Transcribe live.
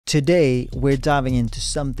Today, we're diving into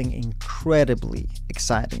something incredibly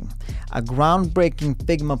exciting, a groundbreaking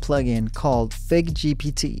Figma plugin called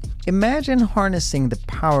FigGPT. Imagine harnessing the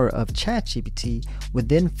power of ChatGPT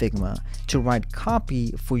within Figma to write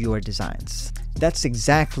copy for your designs. That's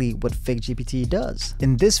exactly what FigGPT does.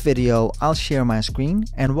 In this video, I'll share my screen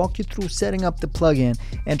and walk you through setting up the plugin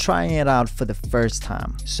and trying it out for the first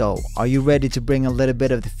time. So, are you ready to bring a little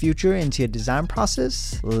bit of the future into your design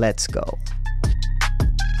process? Let's go.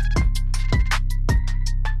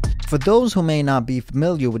 For those who may not be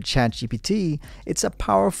familiar with ChatGPT, it's a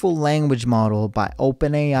powerful language model by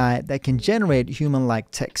OpenAI that can generate human-like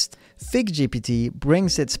text. FigGPT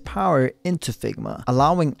brings its power into Figma,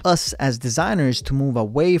 allowing us as designers to move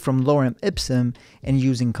away from lorem ipsum and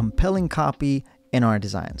using compelling copy in our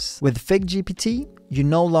designs. With FigGPT, you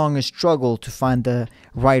no longer struggle to find the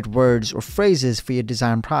right words or phrases for your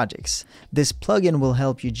design projects. This plugin will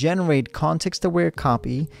help you generate context-aware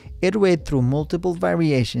copy, iterate through multiple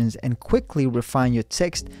variations, and quickly refine your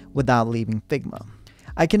text without leaving Figma.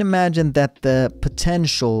 I can imagine that the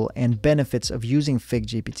potential and benefits of using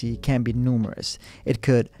FigGPT can be numerous. It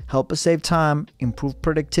could help us save time, improve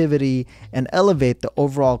productivity, and elevate the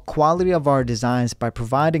overall quality of our designs by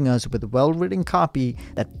providing us with well-written copy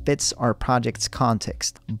that fits our project's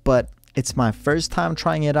context. But it's my first time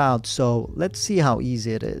trying it out, so let's see how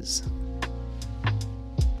easy it is.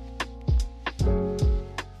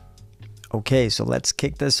 Okay, so let's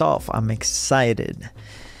kick this off. I'm excited.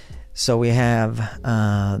 So we have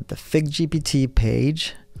the FigGPT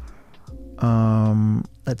page.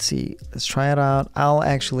 Let's see, let's try it out. I'll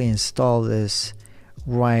actually install this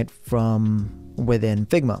right from within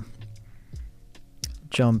Figma.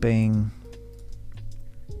 Jumping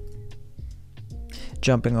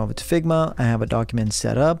over to Figma, I have a document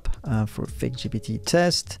set up for FigGPT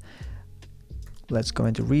test. Let's go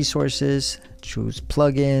into resources, choose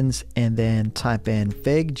plugins, and then type in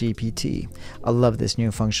FigGPT. I love this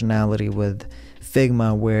new functionality with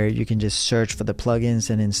Figma where you can just search for the plugins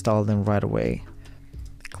and install them right away.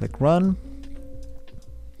 Click run.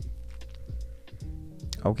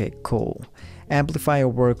 Okay, cool. Amplify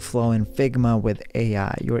your workflow in Figma with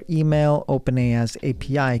AI. Your email, OpenAI's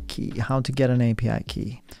API key. How to get an API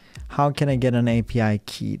key. How can I get an API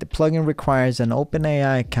key? The plugin requires an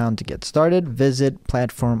OpenAI account to get started. Visit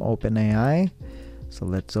platform OpenAI. So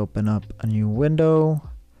let's open up a new window,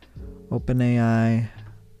 OpenAI,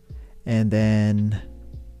 and then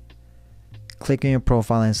click on your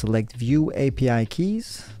profile and select View API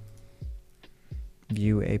Keys.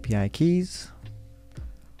 View API Keys.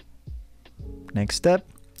 Next step,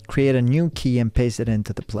 create a new key and paste it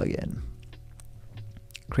into the plugin.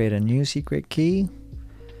 Create a new secret key.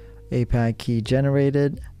 API key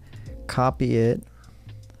generated, copy it,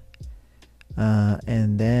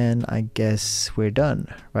 and then I guess we're done,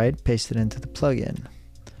 right? Paste it into the plugin.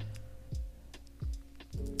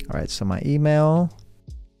 All right, so my email.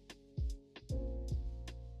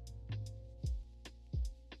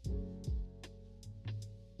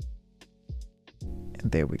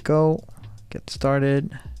 And there we go, get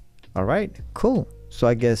started. All right, cool. So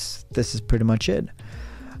I guess this is pretty much it.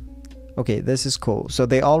 Okay, this is cool. So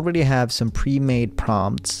they already have some pre-made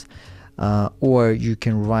prompts, or you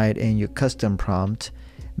can write in your custom prompt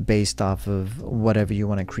based off of whatever you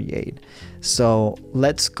want to create. So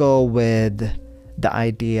let's go with the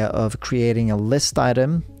idea of creating a list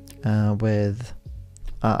item with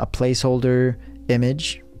a placeholder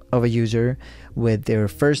image of a user with their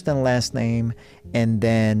first and last name, and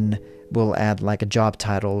then we'll add like a job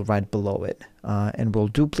title right below it, and we'll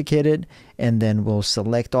duplicate it, and then we'll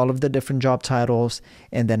select all of the different job titles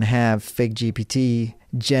and then have FigGPT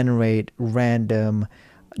generate random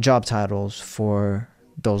job titles for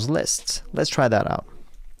those lists. Let's try that out.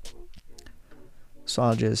 So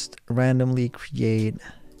I'll just randomly create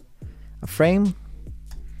a frame,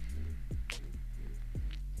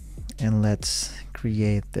 and let's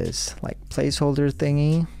create this like placeholder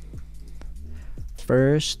thingy.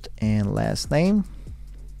 First and last name,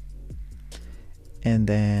 and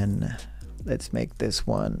then let's make this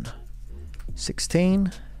one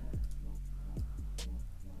 16,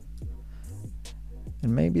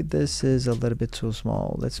 and maybe this is a little bit too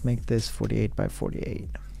small. Let's make this 48 by 48.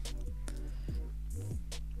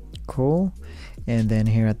 Cool. And then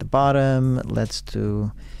here at the bottom, let's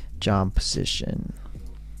do job position.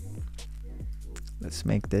 Let's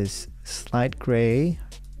make this slight gray,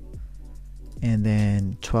 and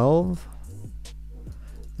then 12.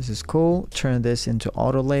 This is cool. Turn this into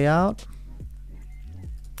auto layout.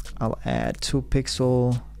 I'll add 2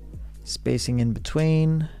 pixel spacing in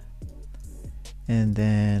between, and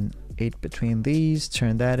then 8 between these.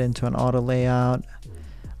 Turn that into an auto layout.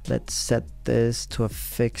 Let's set this to a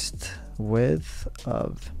fixed width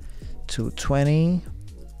of 220.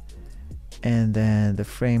 And then the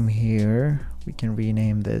frame here, we can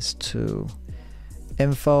rename this to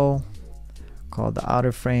info, called the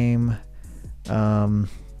outer frame,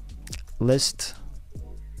 list,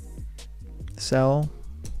 cell,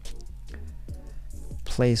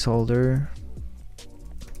 placeholder,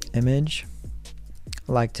 image.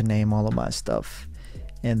 I like to name all of my stuff.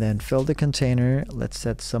 And then fill the container. Let's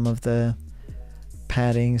set some of the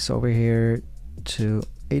paddings over here to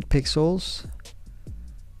 8 pixels.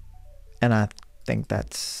 And I think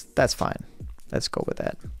that's fine. Let's go with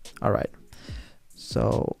that. All right.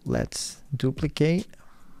 So let's duplicate.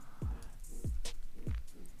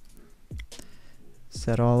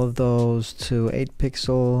 Set all of those to 8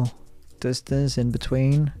 pixel distance in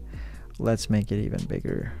between. Let's make it even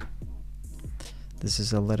bigger. This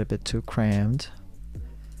is a little bit too crammed.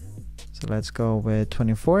 So let's go with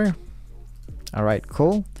 24. All right,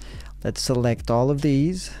 cool. Let's select all of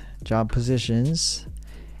these job positions.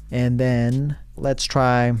 And then let's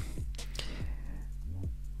try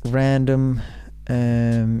random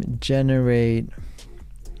generate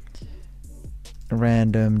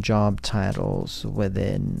random job titles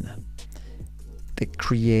within the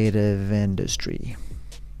creative industry.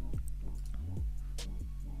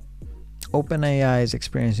 OpenAI is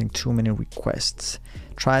experiencing too many requests.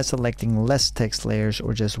 Try selecting less text layers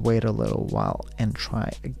or just wait a little while and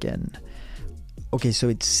try again. Okay, so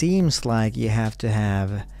it seems like you have to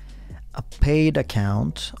have a paid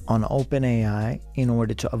account on OpenAI in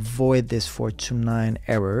order to avoid this 429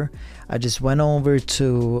 error. I just went over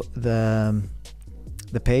to the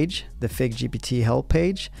page, the FigGPT help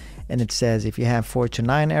page, and it says if you have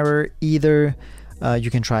 429 error, either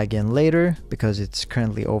you can try again later because it's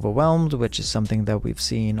currently overwhelmed, which is something that we've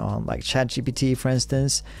seen on like ChatGPT, for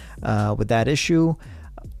instance, with that issue,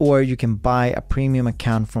 or you can buy a premium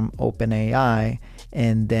account from OpenAI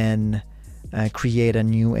and then create a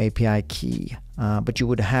new API key. But you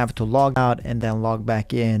would have to log out and then log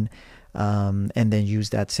back in and then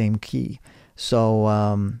use that same key.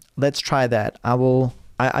 So let's try that.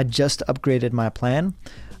 I just upgraded my plan.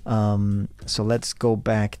 So let's go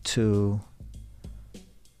back to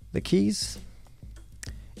the keys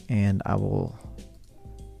and I will.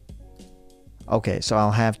 Okay, so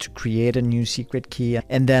I'll have to create a new secret key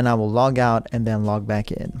and then I will log out and then log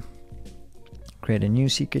back in. Create a new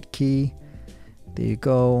secret key. There you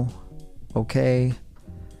go. Okay.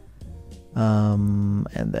 And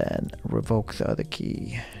then revoke the other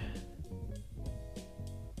key.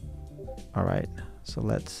 All right. So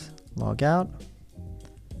let's log out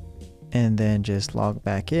and then just log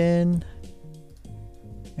back in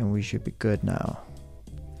and we should be good now.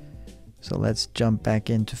 So let's jump back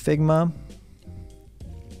into Figma.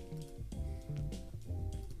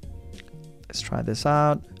 Let's try this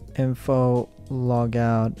out. Info, log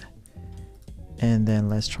out, and then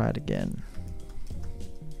let's try it again.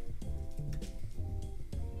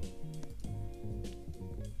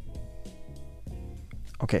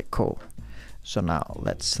 Okay, cool. So now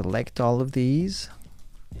let's select all of these.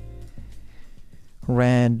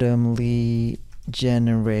 Randomly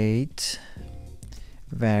generate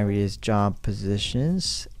various job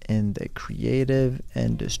positions in the creative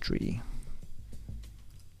industry.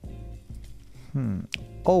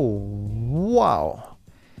 Oh, wow.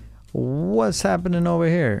 What's happening over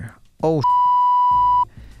here? Oh,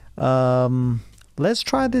 let's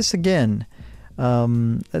try this again.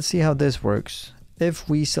 Let's see how this works. If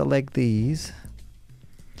we select these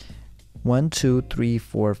 1, 2, 3,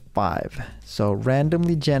 4, 5, so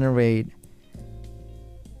randomly generate,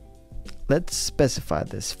 let's specify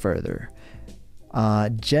this further.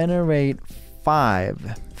 Generate 5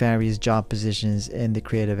 various job positions in the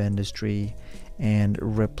creative industry and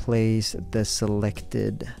replace the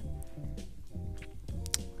selected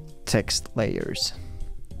text layers.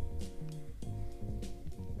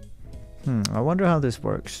 I wonder how this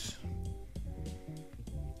works.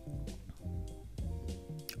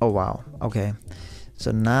 Oh wow, okay. So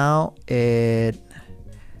now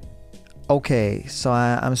okay, so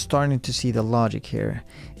I'm starting to see the logic here.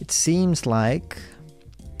 It seems like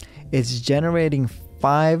it's generating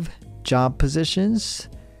 5 job positions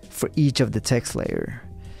for each of the text layer.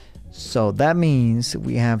 So that means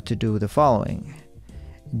we have to do the following.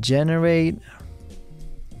 Generate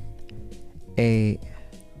a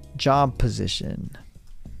job position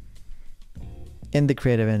in the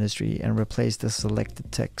creative industry and replace the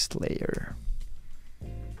selected text layer.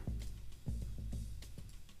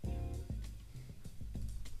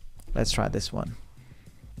 Let's try this one.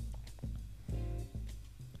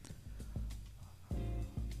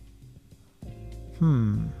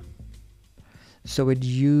 So it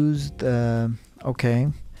used, okay,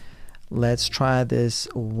 let's try this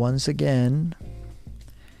once again.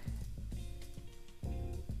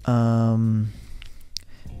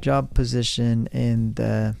 Job position in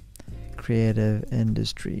the creative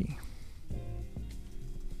industry.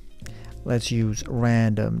 Let's use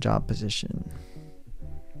random job position.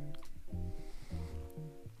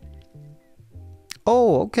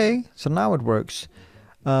 Oh, okay. So now it works.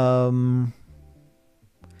 But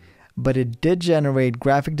it did generate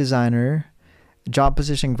graphic designer, job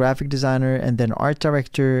position, graphic designer, and then art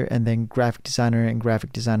director, and then graphic designer and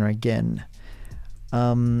graphic designer again.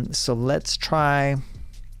 So let's try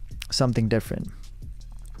something different.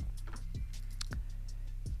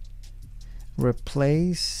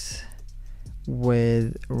 Replace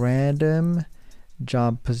with random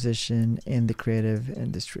job position in the creative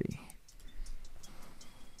industry.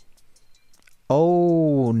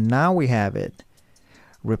 Oh, now we have it.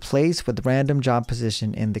 Replace with random job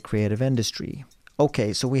position in the creative industry.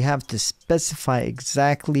 Okay, so we have to specify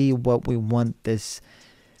exactly what we want this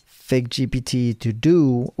FigGPT to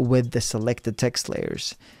do with the selected text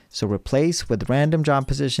layers. So replace with random job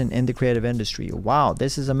position in the creative industry. Wow,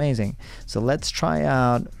 this is amazing. So let's try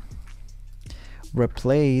out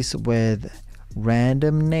replace with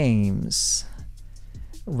random names.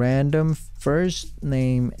 Random first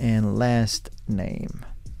name and last name.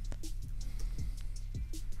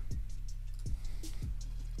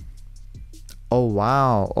 Oh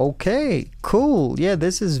wow, okay, cool. Yeah,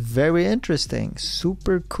 this is very interesting.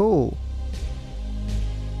 Super cool.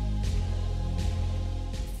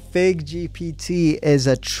 FigGPT is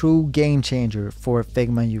a true game changer for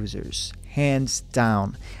Figma users, hands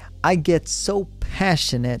down. I get so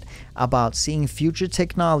passionate about seeing future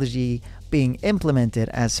technology being implemented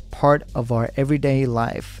as part of our everyday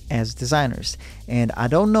life as designers. And I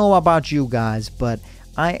don't know about you guys, but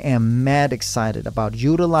I am mad excited about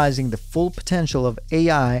utilizing the full potential of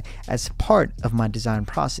AI as part of my design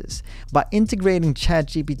process. By integrating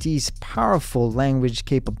ChatGPT's powerful language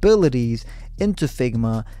capabilities into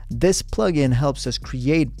Figma, this plugin helps us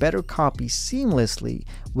create better copy seamlessly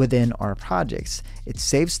within our projects. It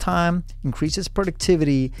saves time, increases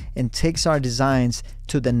productivity, and takes our designs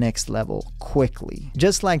to the next level quickly.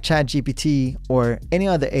 Just like ChatGPT or any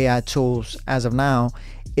other AI tools as of now,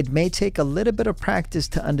 it may take a little bit of practice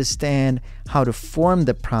to understand how to form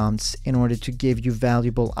the prompts in order to give you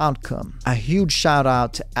valuable outcome. A huge shout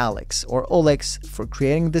out to Alex or Olex for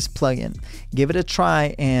creating this plugin. Give it a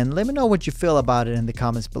try and let me know what you feel about it in the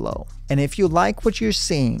comments below. And if you like what you're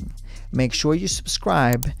seeing, make sure you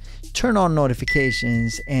subscribe, turn on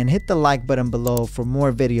notifications, and hit the like button below for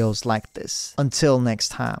more videos like this. Until next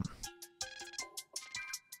time.